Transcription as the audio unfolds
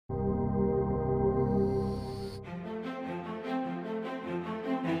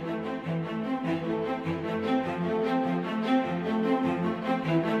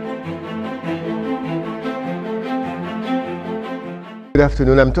Good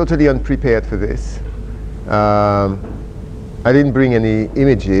afternoon. I'm totally unprepared for this. I didn't bring any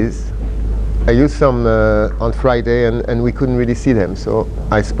images. I used some on Friday, and we couldn't really see them, so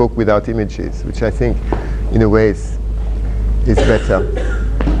I spoke without images, which I think, in a way, is better.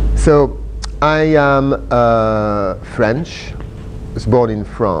 So, I am French. I was born in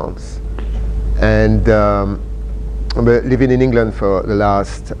France, and I've been living in England for the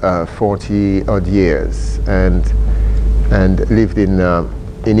last 40-odd years, and lived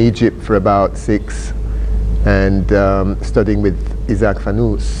in Egypt for about 6, and studying with Isaac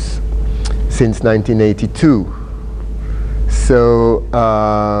Fanous since 1982. So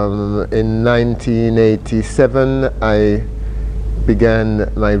in 1987 I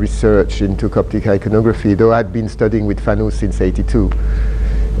began my research into Coptic iconography, though I'd been studying with Fanous since '82,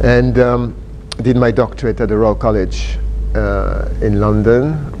 and did my doctorate at the Royal College in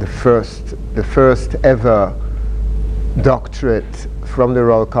London, the first ever doctorate from the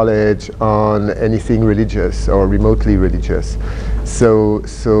Royal College on anything religious or remotely religious. So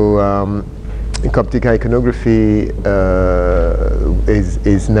Coptic iconography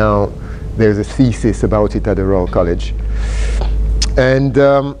is now, there's a thesis about it at the Royal College. And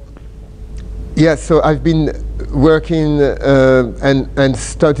yeah, so I've been working and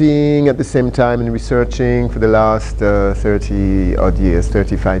studying at the same time and researching for the last 30-odd years,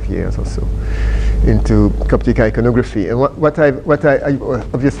 35 years or so, into Coptic iconography. And what I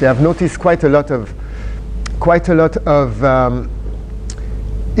obviously I've noticed quite a lot of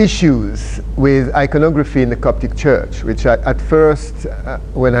issues with iconography in the Coptic Church, which at first,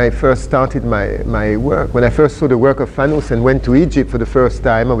 when I first started my work, when I first saw the work of Fanous and went to Egypt for the first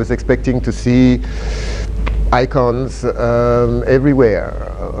time, I was expecting to see icons everywhere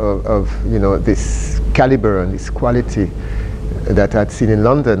of this caliber and this quality that I'd seen in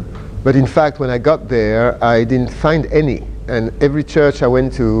London. But in fact, when I got there, I didn't find any. And every church I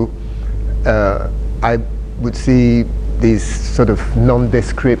went to, I would see these sort of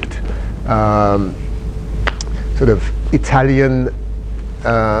nondescript, sort of Italian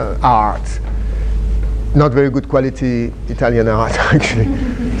art, not very good quality Italian art actually.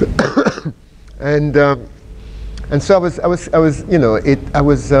 And so I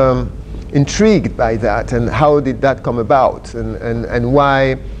was intrigued by that, and how did that come about, and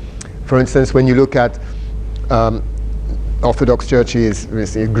why, for instance, when you look at Orthodox churches,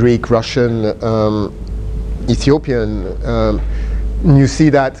 Greek, Russian, Ethiopian, you see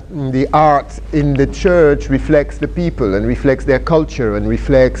that the art in the church reflects the people and reflects their culture and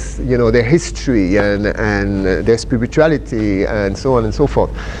reflects, their history and their spirituality and so on and so forth,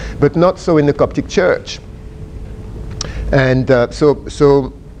 but not so in the Coptic Church. And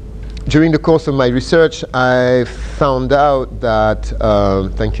so during the course of my research, I found out that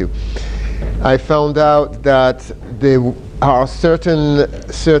I found out that there are certain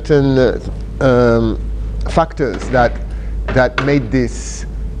factors that made this,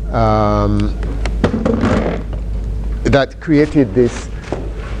 that created this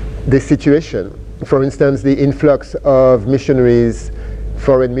situation. For instance, the influx of missionaries,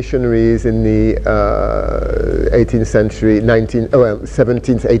 foreign missionaries in the 18th century, 17th,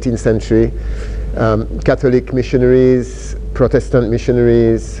 18th century, Catholic missionaries, Protestant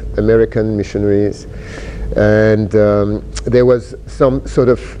missionaries, American missionaries, and there was some sort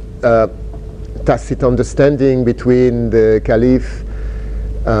of tacit understanding between the Caliph,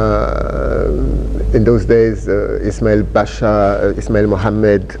 in those days, Ismail Pasha, Ismail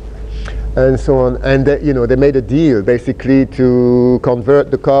Mohammed, and so on, and they made a deal basically to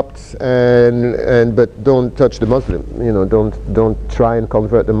convert the Copts, but don't touch the Muslims. Don't try and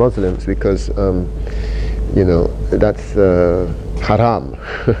convert the Muslims, because that's haram.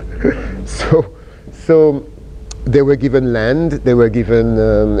 So they were given land, they were given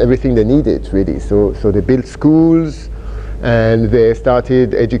everything they needed, really. So they built schools, and they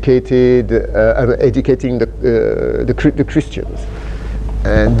started educating the Christians.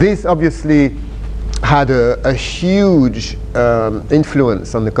 And this obviously had a huge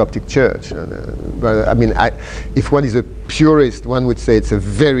influence on the Coptic Church. But I mean, if one is a purist, one would say it's a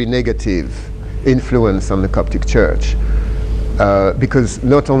very negative influence on the Coptic Church, because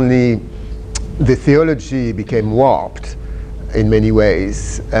not only the theology became warped in many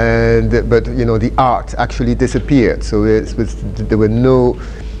ways, but the art actually disappeared. So there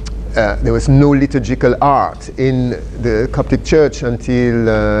was no liturgical art in the Coptic Church until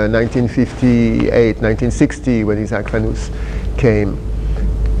 1958, 1960, when Isaac Fanous came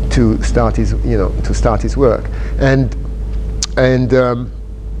to start his work, and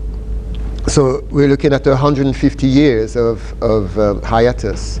so we're looking at 150 years of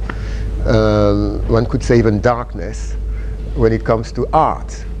hiatus. One could say even darkness, when it comes to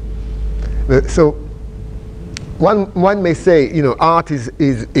art. So one may say, you know, art is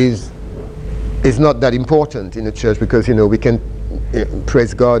not that important in the church because, you know, we can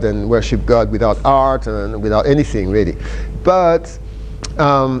praise God and worship God without art and without anything really. But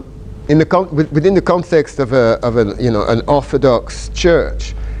within the context of an Orthodox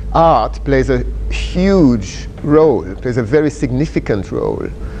church, art plays a huge role, plays a very significant role,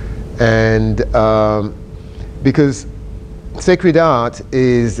 and because sacred art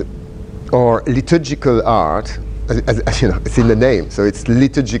is, or liturgical art, as you know, it's in the name, so it's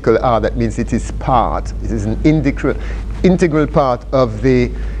liturgical art. That means it is part, it is an integral part of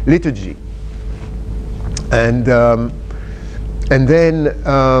the liturgy. And then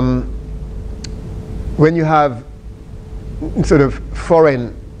when you have sort of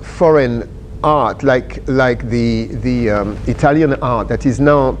foreign art, like the Italian art that is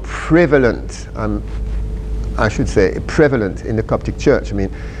now prevalent, I should say prevalent in the Coptic Church. I mean,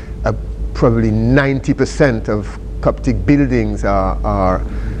 probably 90% of Coptic buildings are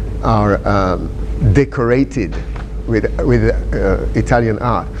decorated with Italian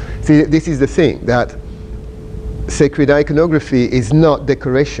art. See, this is the thing, that sacred iconography is not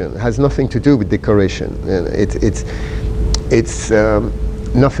decoration, has nothing to do with decoration. It's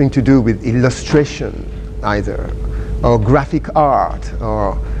nothing to do with illustration either, or graphic art,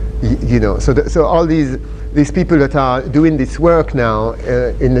 or you know. So all these people that are doing this work now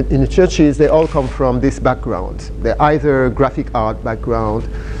in the churches, they all come from this background. They're either graphic art background,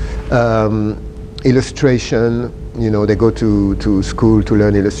 illustration. You know, they go to school to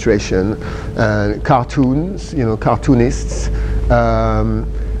learn illustration, cartoons. You know, cartoonists, and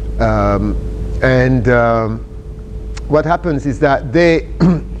what happens is that they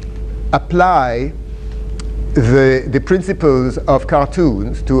apply the principles of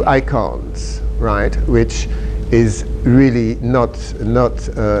cartoons to icons, right? Which is really not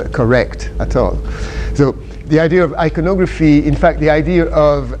correct at all. So the idea of iconography, in fact, the idea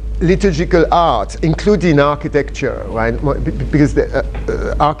of liturgical art, including architecture, right? Because the,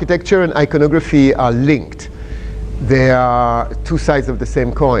 architecture and iconography are linked. They are two sides of the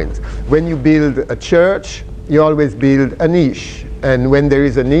same coin. When you build a church, you always build a niche, and when there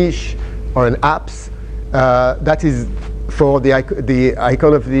is a niche or an apse, that is for the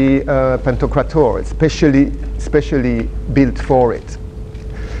icon of the Pantocrator, specially built for it.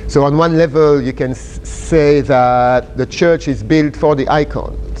 So on one level, you can say that the church is built for the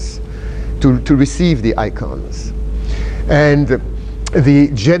icons, to receive the icons. And the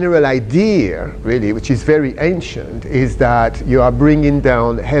general idea, really, which is very ancient, is that you are bringing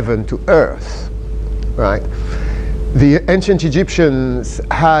down heaven to earth, right? The ancient Egyptians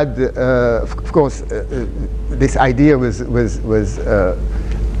had, of course, this idea was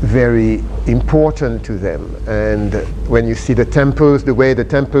very important to them. And when you see the temples, the way the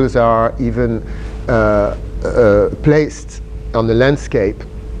temples are even placed on the landscape,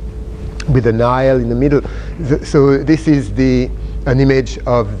 with the Nile in the middle. So this is an image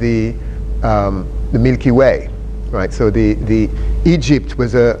of the Milky Way, right? So the Egypt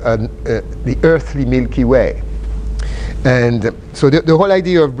was the earthly Milky Way. And so the whole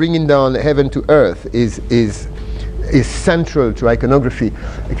idea of bringing down heaven to earth is central to iconography.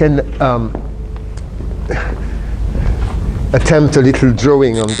 I can attempt a little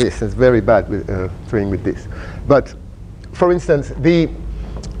drawing on this. It's very bad with drawing with this. But for instance, the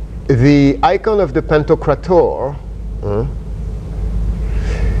icon of the Pantocrator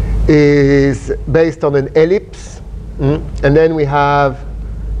is based on an ellipse, and then we have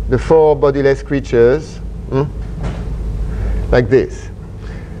the four bodiless creatures, like this.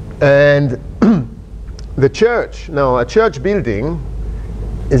 And the church, now a church building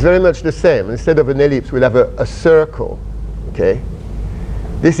is very much the same. Instead of an ellipse, we'll have a circle, okay?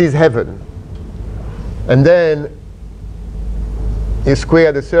 This is heaven. And then you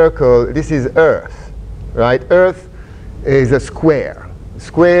square the circle, this is earth, right? Earth is a square.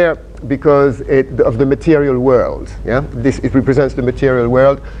 Square because of the material world, yeah? It represents the material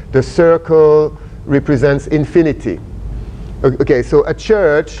world. The circle represents infinity. Okay, so a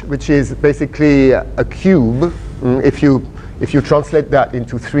church, which is basically a cube, if you translate that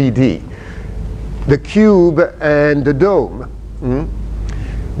into 3D, the cube and the dome,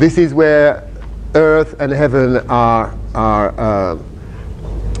 this is where earth and heaven are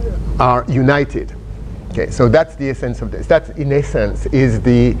united. Okay, so that's the essence of this. That, in essence, is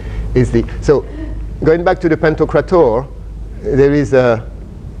the. So, going back to the Pantocrator, there is a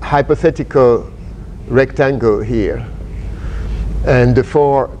hypothetical rectangle here, and the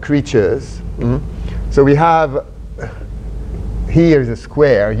four creatures. So we have, here is a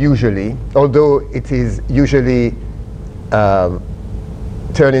square, usually, although it is usually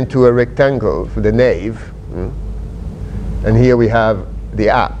turn into a rectangle for the nave. And here we have the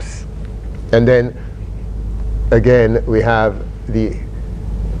apse. And then again we have the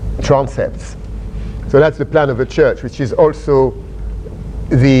transepts. So that's the plan of a church, which is also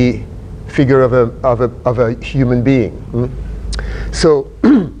the figure of a human being. So,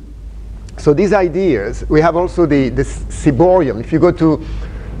 so these ideas, we have also the ciborium. If you go to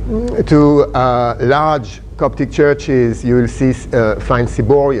large Coptic churches, you will find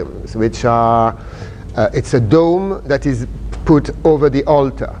ciboriums, which are, it's a dome that is put over the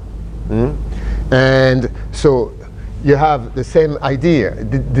altar. And so you have the same idea.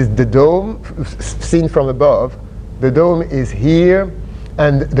 The dome, seen from above, the dome is here,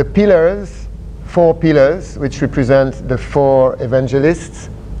 and the pillars, 4 pillars, which represent the 4 evangelists.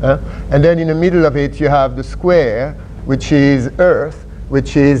 And then in the middle of it, you have the square, which is earth,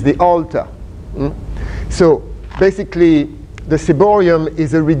 which is the altar. So basically, the ciborium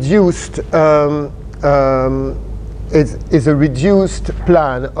is a reduced is a reduced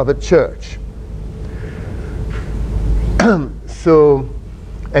plan of a church. So,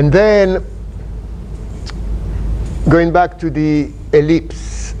 and then going back to the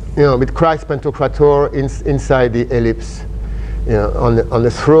ellipse, with Christ Pantocrator inside the ellipse, on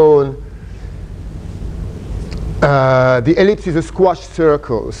the throne. The ellipse is a squashed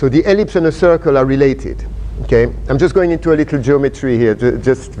circle, so the ellipse and a circle are related. Okay, I'm just going into a little geometry here,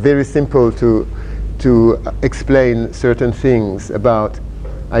 just very simple to explain certain things about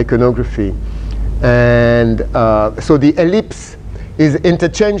iconography. And so the ellipse is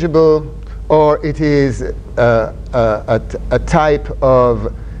interchangeable, or it is a type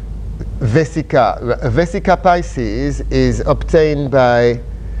of vesica. A vesica Pisces is obtained by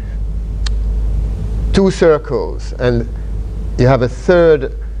 2 circles, and you have a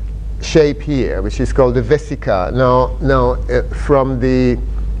third shape here, which is called the vesica. Now, from the,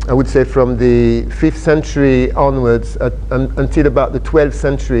 I would say from the 5th century onwards until about the 12th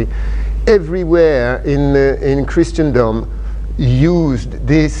century, everywhere in Christendom used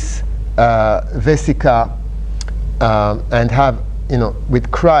this vesica and have, with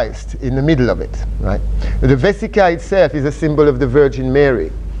Christ in the middle of it, right? The vesica itself is a symbol of the Virgin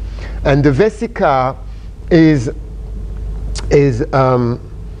Mary, and the vesica is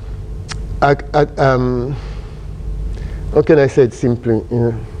how can I say it simply?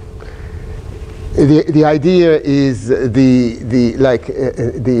 The idea is the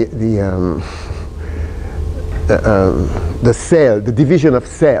cell, the division of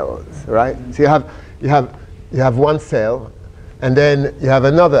cells, right? So you have one cell, and then you have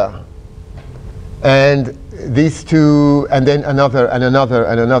another, and these two, and then another, and another,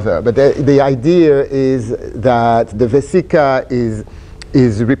 and another. But the idea is that the vesica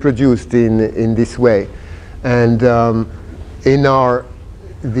is reproduced in this way, and in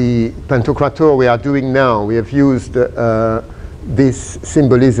the Pantocrator we are doing now, we have used this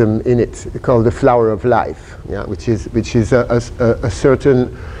symbolism in it called the flower of life, which is a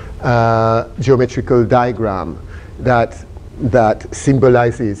certain geometrical diagram that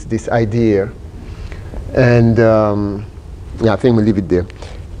symbolizes this idea. And I think we'll leave it there.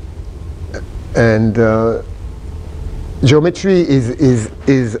 And geometry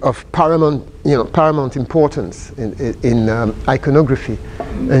is of paramount importance in iconography,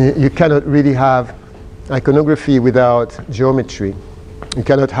 and you cannot really have iconography without geometry. You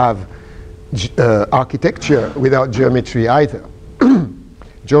cannot have architecture without geometry either.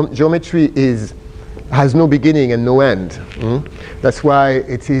 Geometry has no beginning and no end. That's why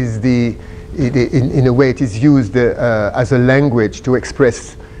it is in a way it is used as a language to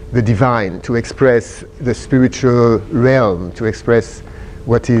express the divine, to express the spiritual realm, to express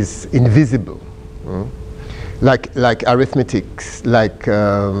what is invisible, like arithmetics, like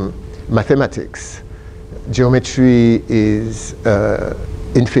mathematics. Geometry is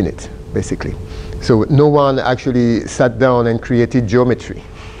infinite, basically. So no one actually sat down and created geometry.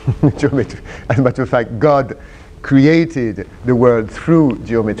 As a matter of fact, God created the world through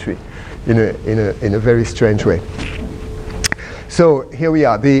geometry in a very strange way. So here we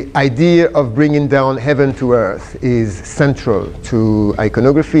are. The idea of bringing down heaven to earth is central to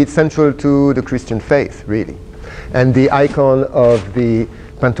iconography. It's central to the Christian faith, really. And the icon of the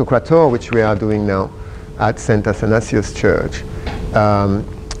Pantocrator, which we are doing now at St. Athanasius Church,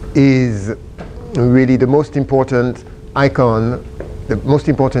 is really the most important icon, the most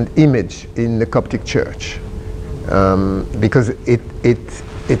important image in the Coptic Church, because it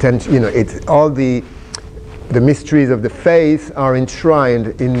all the mysteries of the faith are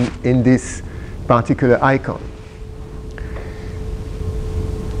enshrined in this particular icon.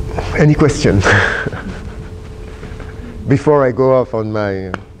 Any question? before I go off on my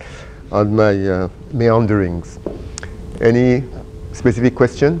meanderings. Any specific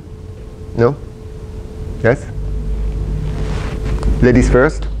question? No? Yes? Ladies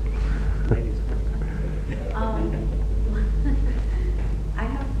first. I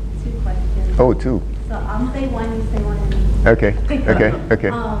have two questions. Oh, two. So I'll say one, you say one, and me. Okay. Okay.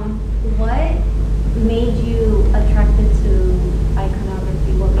 Okay. What made you attracted to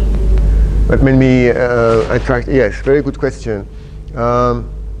iconography? What made you? What made me attract? Yes, very good question. I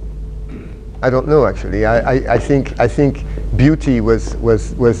don't know actually. I think beauty was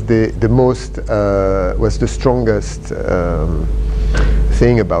the most was the strongest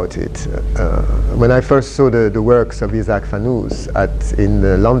thing about it. When I first saw the works of Isaac Fanous in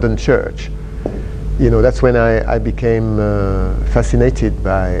the London church, that's when I became fascinated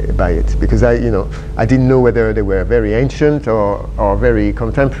by it, because I didn't know whether they were very ancient or very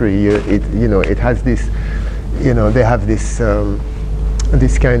contemporary. It has this, they have this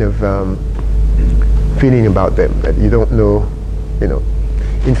this kind of feeling about them that you don't know.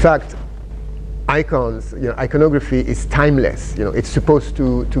 In fact, icons, iconography is timeless. It's supposed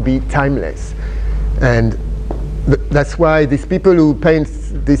to be timeless, and that's why these people who paint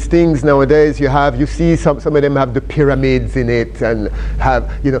these things nowadays, you see some of them have the pyramids in it and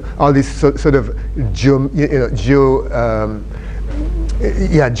have all this sort of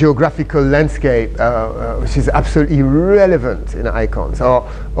geographical landscape, which is absolutely irrelevant in icons.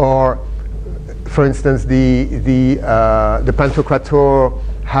 Or for instance, the Pantocrator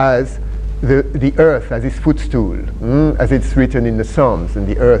has the earth as his footstool, as it's written in the Psalms, and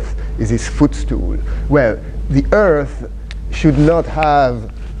the earth is his footstool. Well, the earth should not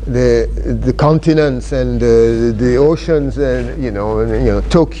have the continents and the oceans and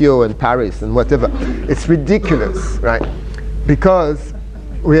Tokyo and Paris and whatever. It's ridiculous, right? Because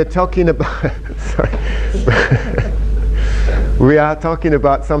we are talking about sorry. We are talking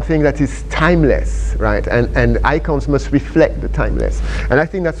about something that is timeless, right? And icons must reflect the timeless. And I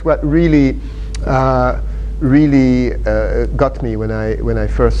think that's what really got me when I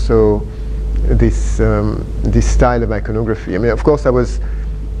first saw this style of iconography. I mean, of course, I was,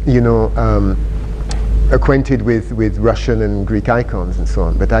 acquainted with Russian and Greek icons and so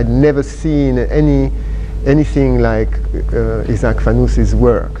on, but I'd never seen anything like Isaac Fanous'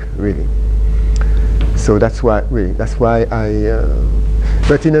 work, really. So that's why I.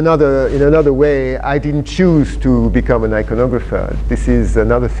 But in another way, I didn't choose to become an iconographer. This is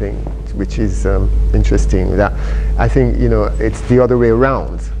another thing which is interesting. That I think it's the other way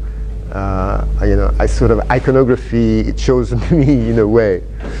around. I sort of iconography, it chose me in a way.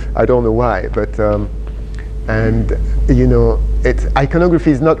 I don't know why, but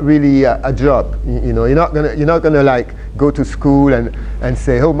iconography is not really a job. You're not gonna like go to school and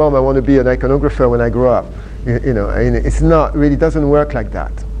say, oh mom, I want to be an iconographer when I grow up. It's not really, doesn't work like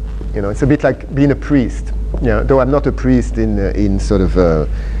that. It's a bit like being a priest. Though I'm not a priest in sort of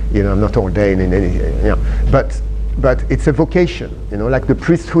I'm not ordained in anything. But it's a vocation, like the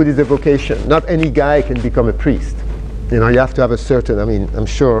priesthood is a vocation. Not any guy can become a priest. You have to have a certain, I'm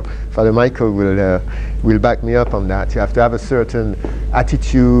sure Father Michael will back me up on that. You have to have a certain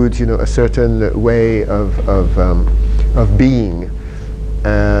attitude, a certain way of being.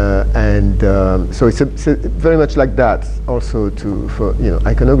 So it's very much like that also for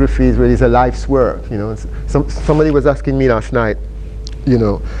iconography is really a life's work. Somebody was asking me last night,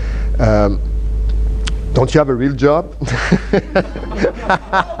 don't you have a real job?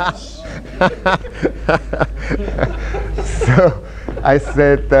 So I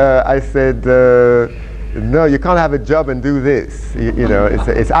said, no, you can't have a job and do this.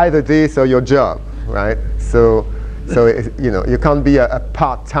 It's either this or your job, right? So you can't be a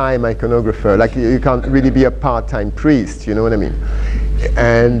part-time iconographer. Like you can't really be a part-time priest. You know what I mean?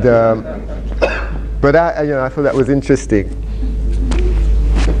 And but I thought that was interesting.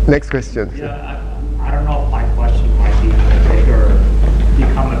 Next question. Yeah, I don't know if my question might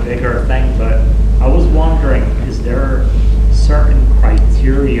become a bigger thing, but I was wondering, is there certain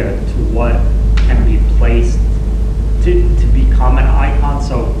criteria to what can be placed to become an icon?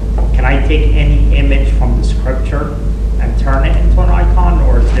 So can I take any image from the scripture and turn it into an icon,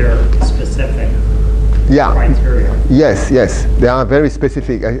 or is there specific criteria? Yes, they are very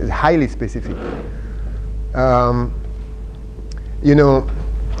specific, highly specific.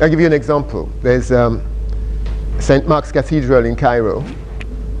 I'll give you an example. There's St. Mark's Cathedral in Cairo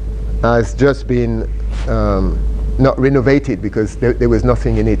has just been not renovated because there was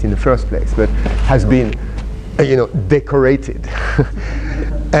nothing in it in the first place, but has been decorated.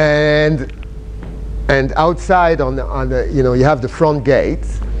 and outside on the you have the front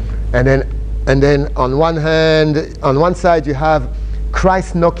gates, and then and then on one hand, on one side you have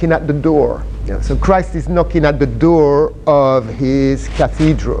Christ knocking at the door. Yeah, so Christ is knocking at the door of his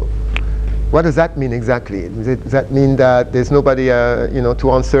cathedral. What does that mean exactly? Does that mean that there's nobody,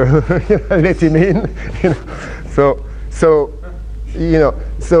 to answer, let him in? So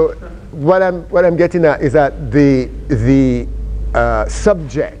what I'm getting at is that the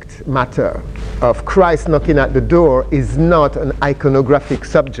subject matter of Christ knocking at the door is not an iconographic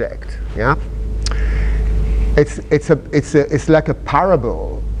subject. Yeah, it's like a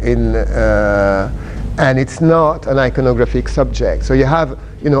parable and it's not an iconographic subject. So you have,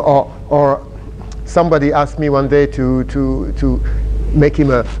 or somebody asked me one day to make him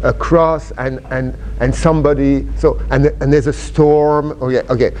a cross and somebody, and there's a storm. Oh yeah,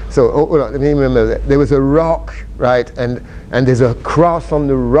 okay. So hold on, let me remember that. There was a rock, right, and there's a cross on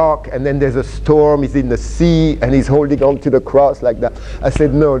the rock, and then there's a storm. He's in the sea and he's holding on to the cross like that. I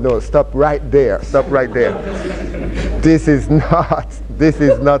said, no, stop right there. This is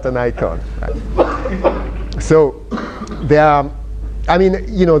not an icon. Right? So there are, I mean,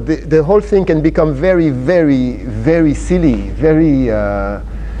 the whole thing can become very, very, very silly, very,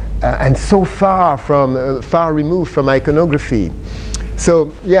 and so far removed from iconography.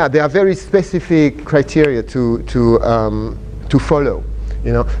 So yeah, there are very specific criteria to follow,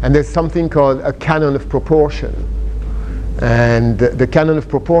 and there's something called a canon of proportion, and the canon of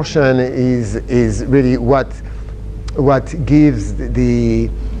proportion is really what gives the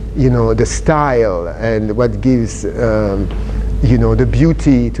style and what gives the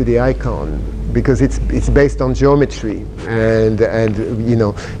beauty to the icon, because it's based on geometry, and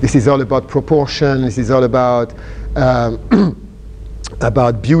this is all about proportion. This is all about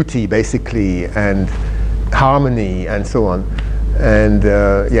about beauty basically, and harmony and so on. And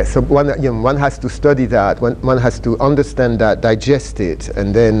so one has to study that. One has to understand that, digest it,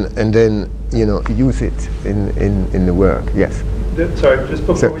 and then use it in the work. Yes. Sorry, just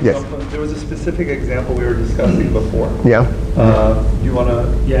before we jump on, there was a specific example we were discussing before. Yeah. You want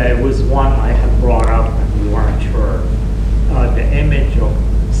to? Yeah, it was one I had brought up and we weren't sure. The image of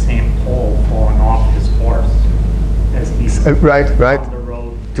St. Paul falling off his horse as he's right on the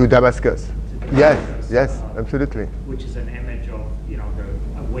road to Damascus. Yes, absolutely. Which is an image of the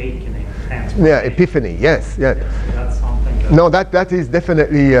awakening, yeah, epiphany. Yes. That's something. That is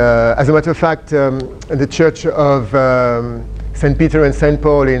definitely. As a matter of fact, the Church of St. Peter and St.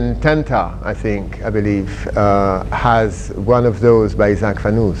 Paul in Tanta, I believe, has one of those by Isaac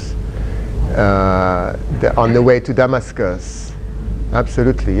Fanous on the way to Damascus.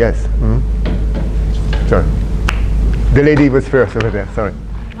 Absolutely, yes. Mm-hmm. Sorry. The lady was first over there, sorry.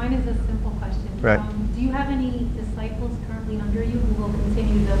 Mine is a simple question. Right. Do you have any disciples currently under you who will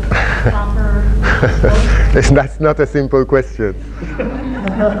continue the proper? That's not a simple question.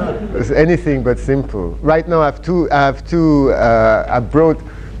 It's anything but simple. Right now, I've brought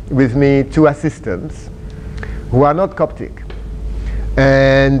with me two assistants who are not Coptic,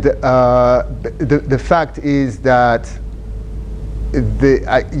 and the fact is that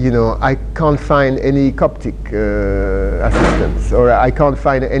I can't find any Coptic assistants, or I can't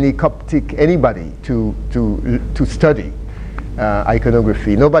find any Coptic anybody to study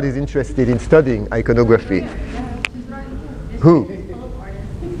iconography. Nobody's interested in studying iconography. Who?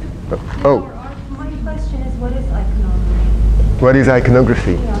 Oh. My question is, what is iconography? What is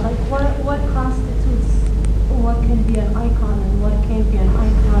iconography? Yeah, like what constitutes what can be an icon and what can't be an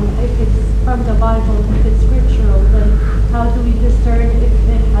icon? If it's from the Bible, if it's scriptural, then how do we discern if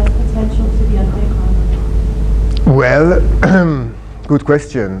it has potential to be an icon or not? Well, good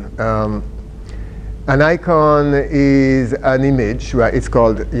question. An icon is an image, right? It's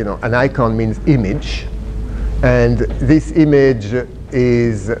called, an icon means image, and this image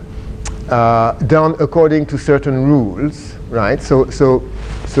is done according to certain rules, right? So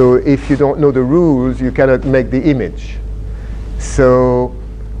if you don't know the rules, you cannot make the image. So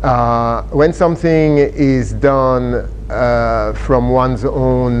when something is done from one's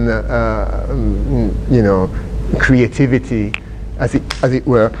own, creativity, as it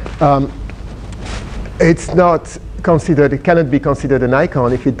were, it's not considered. It cannot be considered an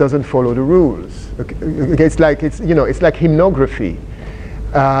icon if it doesn't follow the rules. Okay, it's like hymnography.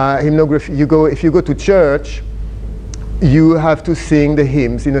 Hymnography. If you go to church, you have to sing the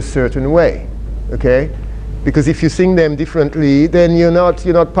hymns in a certain way. Okay, because if you sing them differently, then you're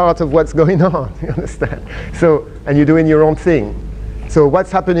not part of what's going on. You understand? So, and you're doing your own thing. So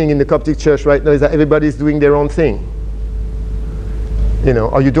what's happening in the Coptic church right now is that everybody's doing their own thing.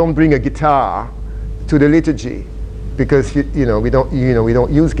 Or you don't bring a guitar to the liturgy because we don't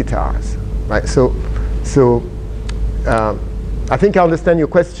use guitars, right? So I think I understand your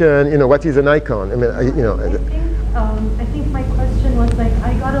question. You know, what is an icon? I mean, you know. I think my question was like,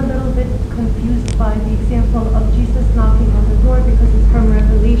 I got a little bit confused by the example of Jesus knocking on the door because it's from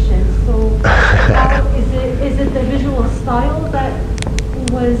Revelation. So how is it the visual style that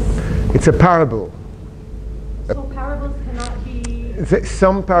was... It's a parable. So parables cannot be...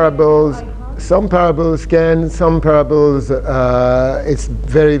 Some parables can, some parables, it's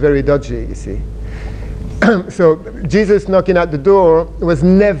very, very dodgy, you see. So Jesus knocking at the door was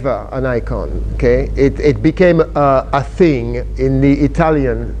never an icon, okay? It became a thing in the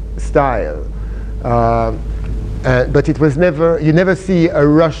Italian style. But it was never, you never see a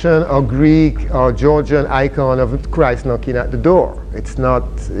Russian or Greek or Georgian icon of Christ knocking at the door. It's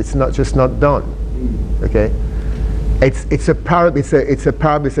just not done, okay? It's a parable,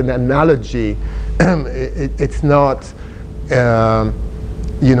 it's an analogy. It's not,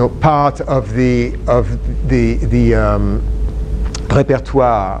 you know, part of the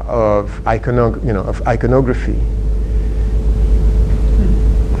repertoire of iconography.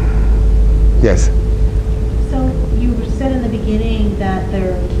 Yes. So you said in the beginning that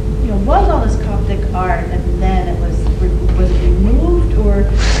there, was all this Coptic art, and then it was removed, or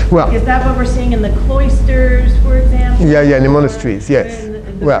is that what we're seeing in the cloisters, for example? Yeah, in the monasteries, yes. In the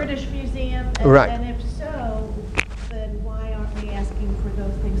British Museum, right. And if so, then why aren't we asking for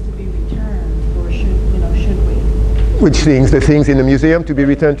those things to be returned, or should we? Which things? The things in the museum to be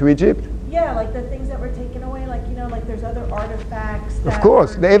returned to Egypt? Yeah, like the things that were taken away, like like there's other artifacts. Of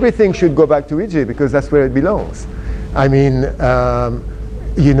course, everything should go back to Egypt because that's where it belongs. I mean, I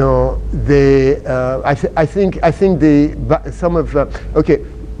think some of okay,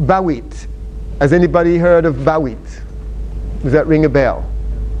 Bawit. Has anybody heard of Bawit? Does that ring a bell?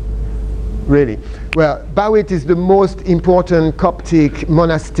 Really? Well, Bawit is the most important Coptic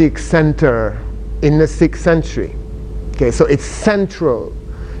monastic center in the 6th century. Okay, so it's central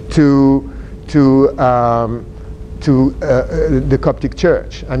to the Coptic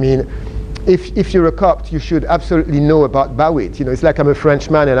Church. I mean, if you're a Copt, you should absolutely know about Bawit. It's like I'm a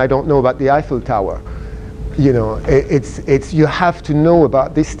Frenchman and I don't know about the Eiffel Tower. You have to know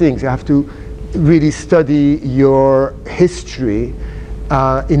about these things. You have to really study your history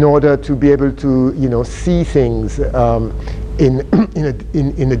in order to be able to, see things in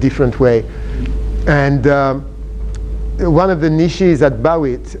a different way. And one of the niches at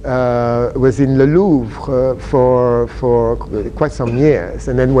Bawit was in the Louvre for quite some years,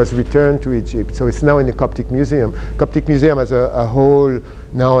 and then was returned to Egypt. So it's now in the Coptic Museum. Coptic Museum as a whole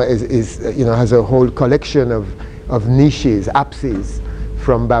now has a whole collection of niches, apses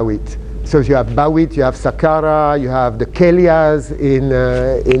from Bawit. So you have Bawit, you have Saqqara, you have the Kelias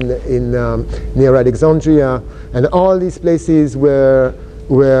near Alexandria, and all these places were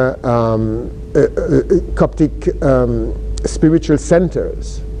Coptic spiritual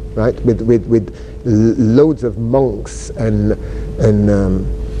centers, right? With loads of monks and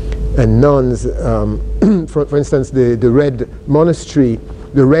nuns. For instance, the Red Monastery,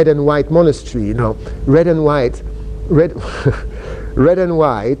 the Red and White Monastery. Red and white, red and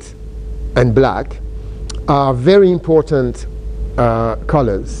white, and black are very important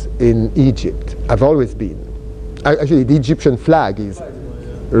colors in Egypt. Have always been. Actually, the Egyptian flag is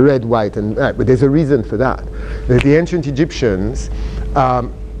red, white, and black, but there's a reason for that. The ancient Egyptians,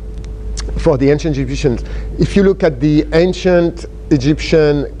 if you look at the ancient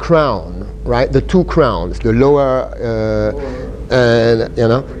Egyptian crown, right, the two crowns, the lower and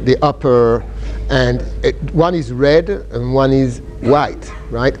the upper, and one is red and one is white,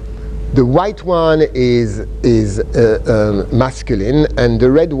 right? The white one is masculine, and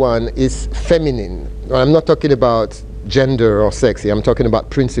the red one is feminine. I'm not talking about gender or sex. I'm talking about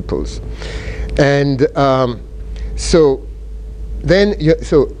principles. And so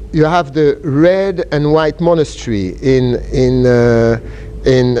you have the red and white monastery in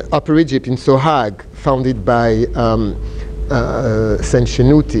Upper Egypt, in Sohag, founded by Saint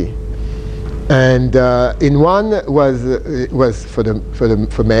Shenuti. And in one was for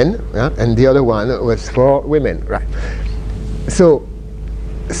men, yeah? And the other one was for women, right? So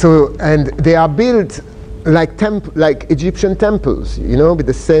and they are built like Egyptian temples, with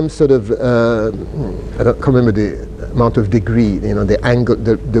the same sort of I can't remember the amount of degree, the angle,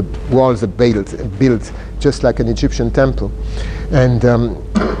 the walls are built just like an Egyptian temple, and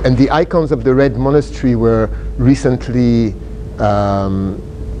the icons of the Red Monastery were recently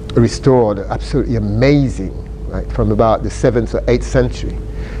restored, absolutely amazing, right, from about the 7th or 8th century.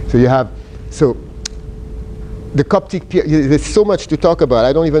 So you have the Coptic, there's so much to talk about.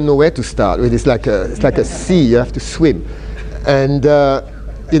 I don't even know where to start. It's like a sea. You have to swim, and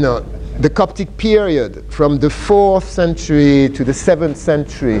the Coptic period from the 4th century to the 7th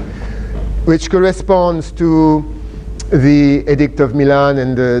century, which corresponds to the Edict of Milan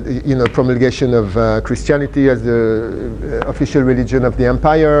and the promulgation of Christianity as the official religion of the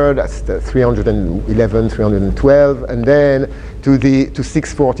empire. That's the 311, 312, and then to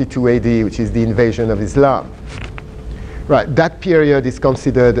 642 AD, which is the invasion of Islam. Right, that period is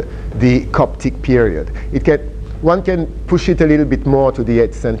considered the Coptic period. One can push it a little bit more to the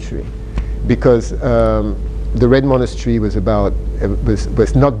 8th century, because the Red Monastery was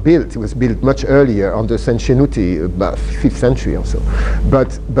not built. It was built much earlier under Senchenuti, about 5th century or so.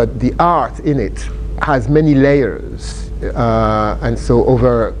 But the art in it has many layers, and so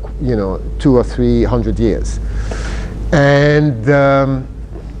over 200 or 300 years. And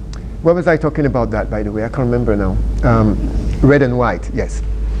what was I talking about that, by the way? I can't remember now. Red and white, yes.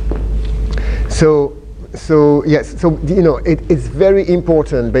 So yes, it's very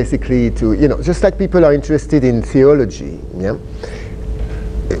important, basically, to just like people are interested in theology, yeah.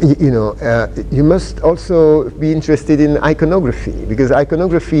 You must also be interested in iconography, because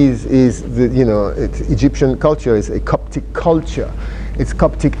iconography is it's Egyptian culture, is a Coptic culture. It's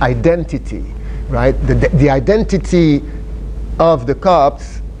Coptic identity, right? The identity of the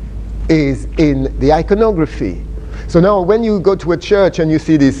Copts is in the iconography. So now when you go to a church and you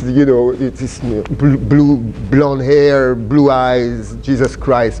see this, blue blonde hair, blue eyes, Jesus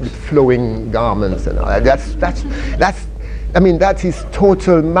Christ with flowing garments and all that, that is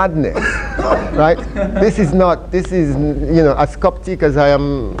total madness, right? This is as Coptic as I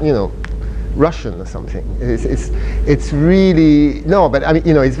am, Russian or something. It's really, no, but I mean,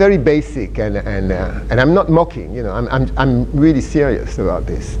 it's very basic, and I'm not mocking, I'm really serious about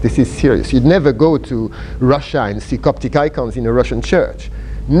this. This is serious. You'd never go to Russia and see Coptic icons in a Russian church.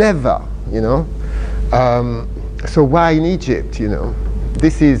 Never, so why in Egypt,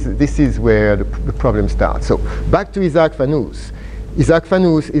 This is where the problem starts. So back to Isaac Fanous. Isaac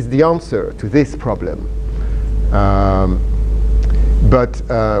Fanous is the answer to this problem. But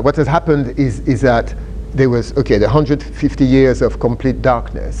what has happened is that there was, the 150 years of complete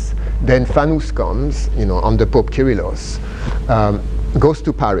darkness. Then Fanous comes, under Pope Kyrillos, goes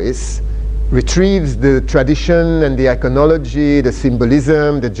to Paris, retrieves the tradition and the iconology, the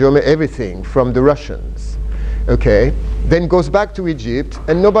symbolism, the geometry, everything from the Russians. Then goes back to Egypt,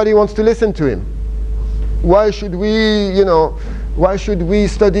 and nobody wants to listen to him. Why should we, why should we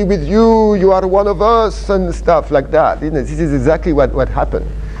study with you? You are one of us, and stuff like that. This is exactly what happened.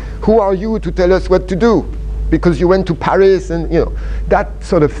 Who are you to tell us what to do? Because you went to Paris, and that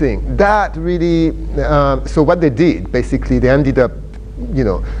sort of thing. That really. So what they did, basically, they ended up,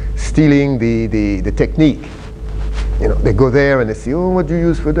 stealing the technique. They go there and they say, oh, what do you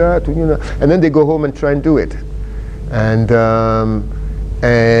use for that? And then they go home and try and do it.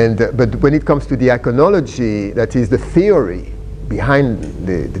 But when it comes to the iconology, that is the theory behind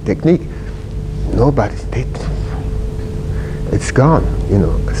the technique, nobody did. It's gone,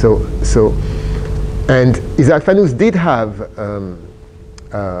 So, and Isaac Fanous did have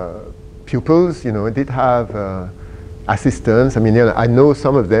pupils, did have assistants. I mean, I know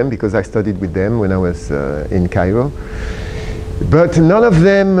some of them because I studied with them when I was in Cairo. But none of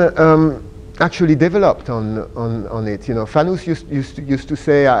them actually developed on it. Fanous used to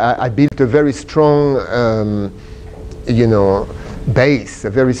say, I built a very strong, base, a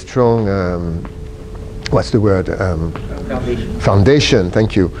very strong, what's the word? Foundation,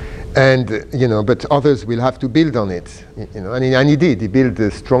 thank you. And, but others will have to build on it, and he did. He built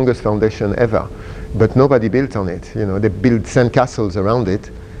the strongest foundation ever, but nobody built on it. They built sandcastles around it,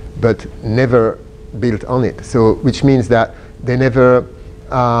 but never built on it. So, which means that they never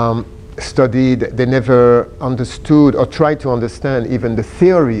studied, they never understood or tried to understand even the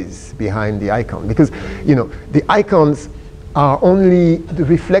theories behind the icon, because the icons are only the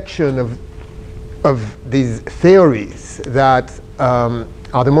reflection of these theories that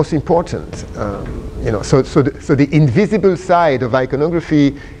are the most important. So the invisible side of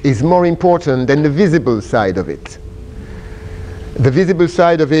iconography is more important than the visible side of it. The visible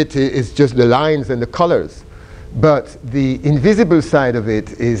side of it is just the lines and the colors. But the invisible side of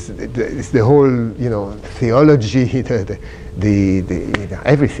it is the whole, theology, the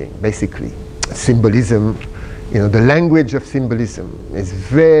everything, basically. Symbolism, the language of symbolism is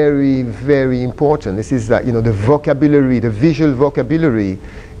very, very important. This is that, the vocabulary, the visual vocabulary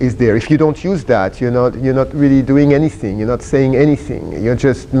is there. If you don't use that, you're not really doing anything. You're not saying anything. You're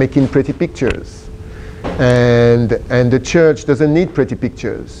just making pretty pictures. And the church doesn't need pretty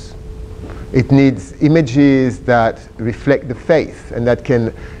pictures. It needs images that reflect the faith and that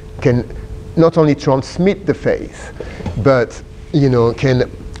can not only transmit the faith, but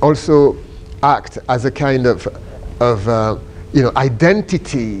can also act as a kind of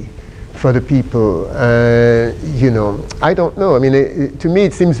identity for the people. I don't know. I mean, to me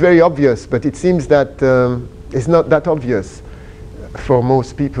it seems very obvious, but it seems that it's not that obvious for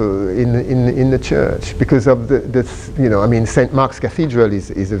most people in the church, because of St. Mark's Cathedral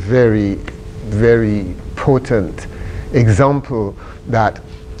is a very, very potent example that,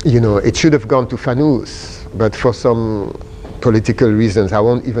 it should have gone to Fanus, but for some political reasons, I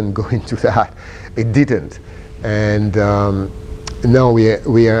won't even go into that, it didn't. And now we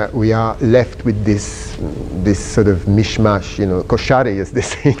are left with this sort of mishmash, koshari, as they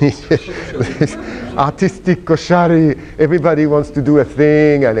say in English. Artistic koshari. Everybody wants to do a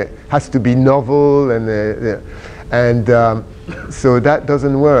thing, and it has to be novel, and so that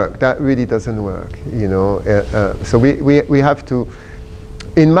doesn't work. That really doesn't work. So we have to.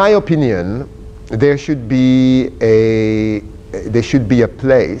 In my opinion, there should be a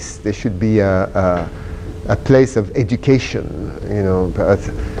place. There should be a place of education,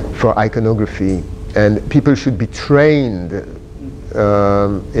 for iconography, and people should be trained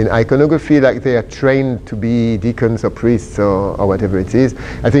in iconography like they are trained to be deacons or priests or whatever it is.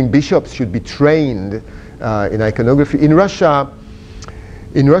 I think bishops should be trained in iconography. In Russia,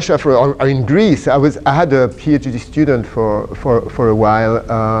 or in Greece, I had a PhD student for a while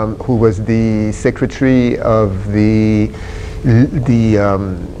who was the secretary of the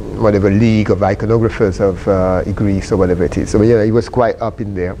whatever league of iconographers of Greece or whatever it is. So he was quite up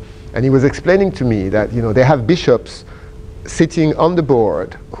in there, and he was explaining to me that they have bishops sitting on the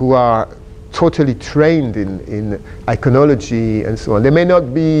board who are totally trained in iconology and so on. They may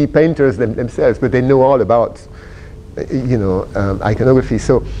not be painters themselves, but they know all about iconography.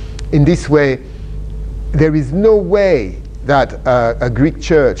 So in this way, there is no way that a Greek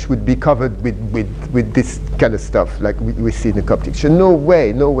church would be covered with this kind of stuff like we see in the Coptic church. No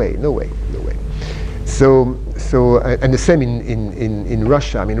way. So and the same in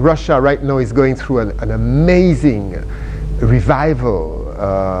Russia. I mean, Russia right now is going through an amazing revival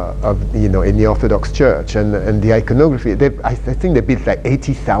in the Orthodox Church and the iconography. I think they built like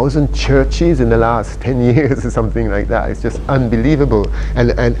 80,000 churches in the last 10 years or something like that. It's just unbelievable.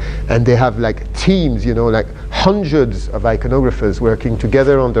 And they have like teams, like hundreds of iconographers working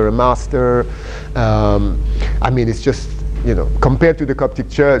together under a master. I mean, it's just, compared to the Coptic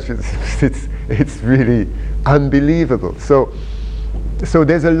Church, it's really unbelievable. So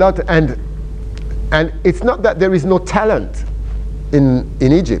there's a lot, and it's not that there is no talent in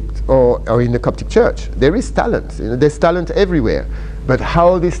Egypt or in the Coptic Church. There is talent. There's talent everywhere. But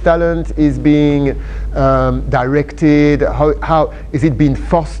how this talent is being directed, how is it being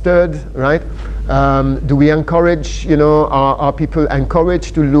fostered, right? Do we encourage, are people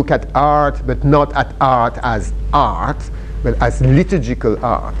encouraged to look at art, but not at art as art, but as liturgical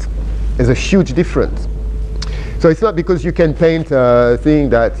art? There's a huge difference. So it's not because you can paint a thing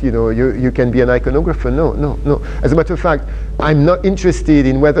that you can be an iconographer. No. As a matter of fact, I'm not interested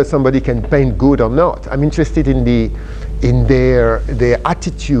in whether somebody can paint good or not. I'm interested in their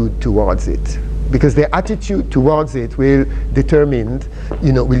attitude towards it, because their attitude towards it will determine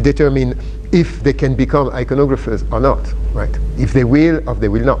if they can become iconographers or not, right? If they will or they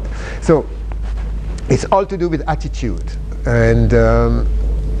will not. So it's all to do with attitude. And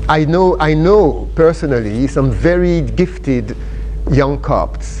I know personally some very gifted young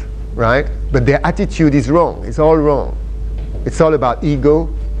Copts, right? But their attitude is wrong. It's all wrong. It's all about ego,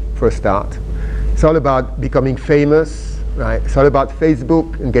 for a start. It's all about becoming famous, right? It's all about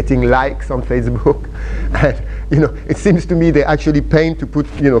Facebook and getting likes on Facebook. And it seems to me they actually paint to put,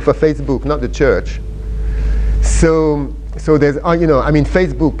 for Facebook, not the church. So there's,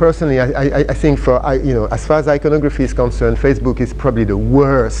 Facebook, personally, I think as far as iconography is concerned, Facebook is probably the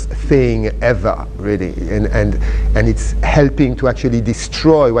worst thing ever, really. And it's helping to actually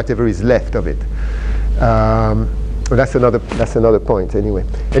destroy whatever is left of it. But that's another point, anyway.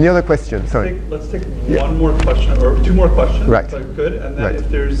 Any other questions? Sorry. Let's take one more question, or two more questions, right. If I could. And then right. if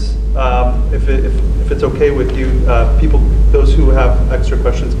there's, if it's okay with you, those who have extra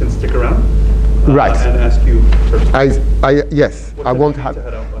questions can stick around. Right. And ask you first. Yes, I won't have.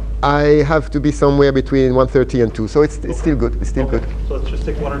 I have to be somewhere between 1:30 and 2, so it's still good. It's still good. So let's just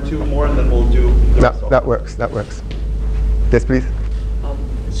take one or two more, and then we'll do the rest. That works. Yes, please.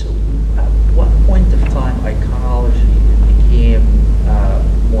 So, at what point of time iconology became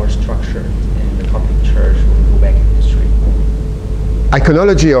more structured in the Coptic Church when we go back in history?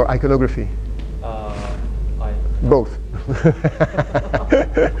 Iconology or iconography? Both.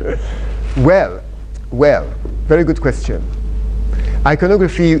 Well, very good question.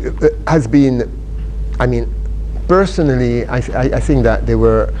 Iconography has been, personally, I think that they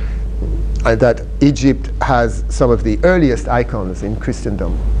were that Egypt has some of the earliest icons in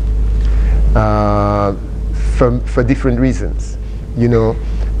Christendom for different reasons. You know,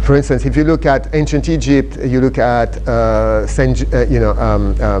 for instance, if you look at ancient Egypt, you look at the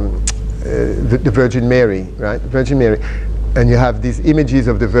Virgin Mary, right? Virgin Mary. And you have these images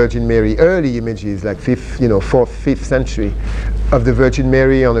of the Virgin Mary, early images, like 4th, 5th century, of the Virgin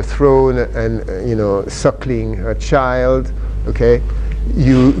Mary on a throne and, suckling her child, okay?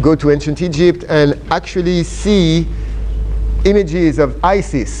 You go to ancient Egypt and actually see images of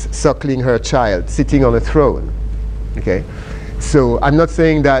Isis suckling her child, sitting on a throne, okay? So I'm not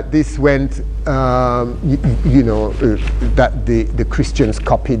saying that this went, that the Christians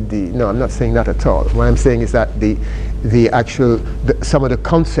copied no, I'm not saying that at all. What I'm saying is that some of the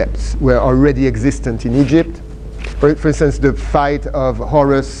concepts were already existent in Egypt. For instance, the fight of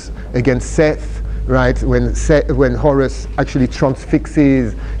Horus against Seth, right? When Horus actually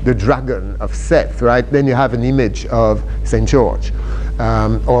transfixes the dragon of Seth, right? Then you have an image of Saint George,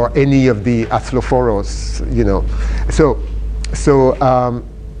 or any of the Athlophoros, So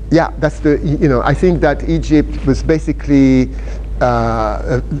yeah, that's I think that Egypt was basically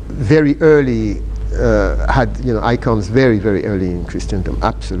very early, had icons very, very early in Christendom.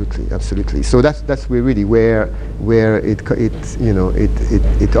 Absolutely, absolutely. So that's really where it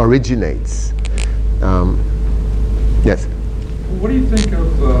originates. Yes. What do you think of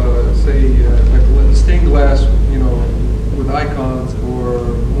say like stained glass, with icons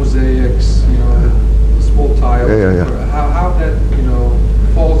or mosaics, small tiles? Yeah. How that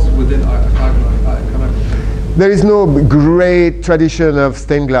falls within iconography? There is no great tradition of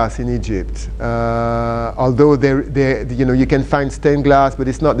stained glass in Egypt, although you can find stained glass, but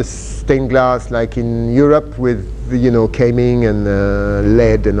it's not the stained glass like in Europe with caming and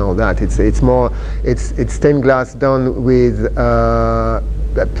lead and all that. It's stained glass done with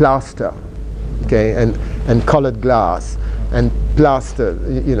plaster, okay, and colored glass and plaster.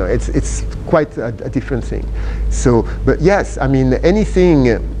 It's quite a different thing. So, but yes, I mean any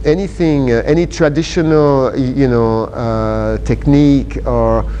traditional technique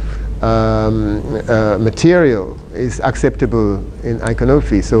or material is acceptable in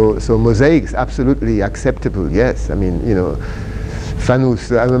iconography. So mosaics absolutely acceptable. Yes, I mean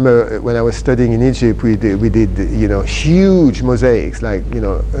Fanus. I remember when I was studying in Egypt, we did huge mosaics like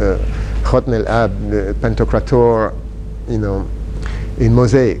Khotn el-Ab, Pantocrator, in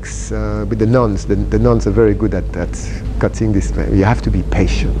mosaics with the nuns. The nuns are very good at cutting this. You have to be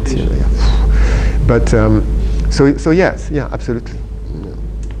patient. Yeah. But so yes, yeah, absolutely.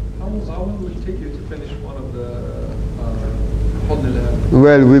 How long will it take you to finish one of the Khotn el-Ab?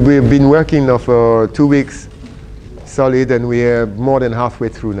 Well, we've been working now for 2 weeks solid, and we're more than halfway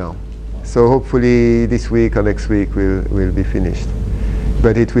through now. So hopefully this week or next week we'll be finished.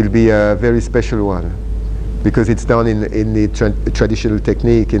 But it will be a very special one, because it's done in the traditional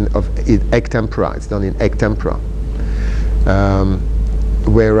technique of egg tempera. It's done in egg tempera.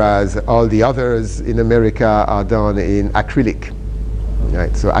 Whereas all the others in America are done in acrylic.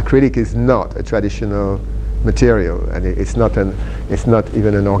 Right? So acrylic is not a traditional material, and it's not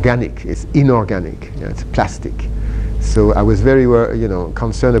even an organic. It's inorganic. It's plastic. So I was very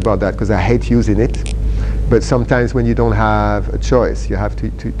concerned about that, because I hate using it. But sometimes when you don't have a choice, you have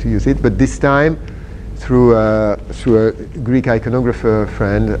to use it. But this time, through a Greek iconographer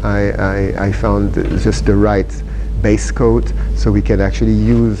friend, I found just the right base coat, so we can actually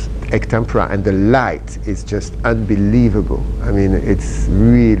use egg tempera, and the light is just unbelievable. I mean, it's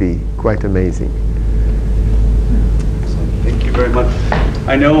really quite amazing. Thank you very much.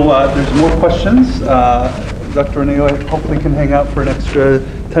 I know there's more questions. Dr. Rene, hopefully can hang out for an extra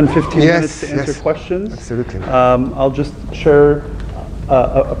 10-15 minutes to answer questions. Absolutely. I'll just share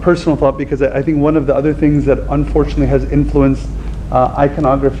a personal thought, because I think one of the other things that unfortunately has influenced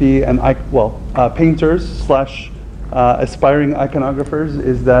iconography and painters / aspiring iconographers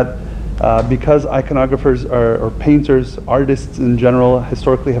is that because iconographers or painters, artists in general,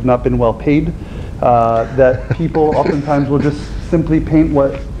 historically have not been well paid, that people oftentimes will just simply paint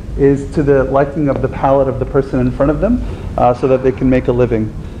what is to the liking of the palette of the person in front of them, so that they can make a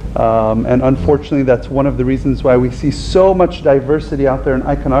living. And unfortunately, that's one of the reasons why we see so much diversity out there in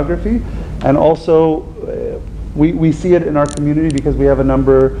iconography. And also, we see it in our community, because we have a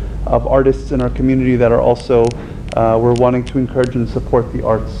number of artists in our community that are also, we're wanting to encourage and support the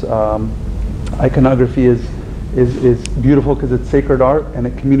arts. Iconography is beautiful because it's sacred art and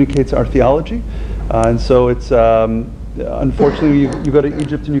it communicates our theology. And so it's, unfortunately, you go to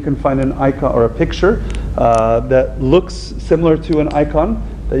Egypt and you can find an icon or a picture that looks similar to an icon,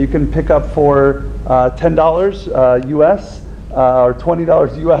 that you can pick up for $10 US or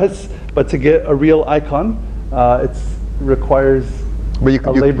 $20 US, but to get a real icon, it requires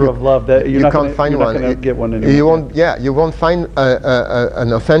a labor of love that you're not going to get one anymore. You won't find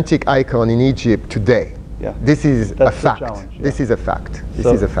an authentic icon in Egypt today. Yeah. This is That's a fact. challenge, yeah. This is a fact. This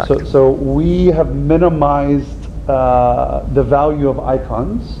is a fact. So we have minimized the value of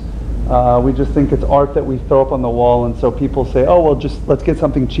icons. We just think it's art that we throw up on the wall, and so people say, oh, well, just let's get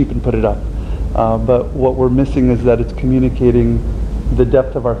something cheap and put it up. But what we're missing is that it's communicating the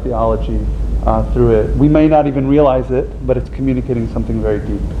depth of our theology through it. We may not even realize it, but it's communicating something very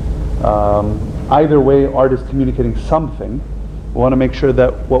deep. Either way, art is communicating something. We want to make sure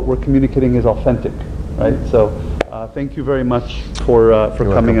that what we're communicating is authentic, right? So thank you very much for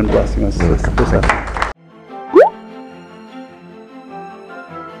coming and blessing us this afternoon.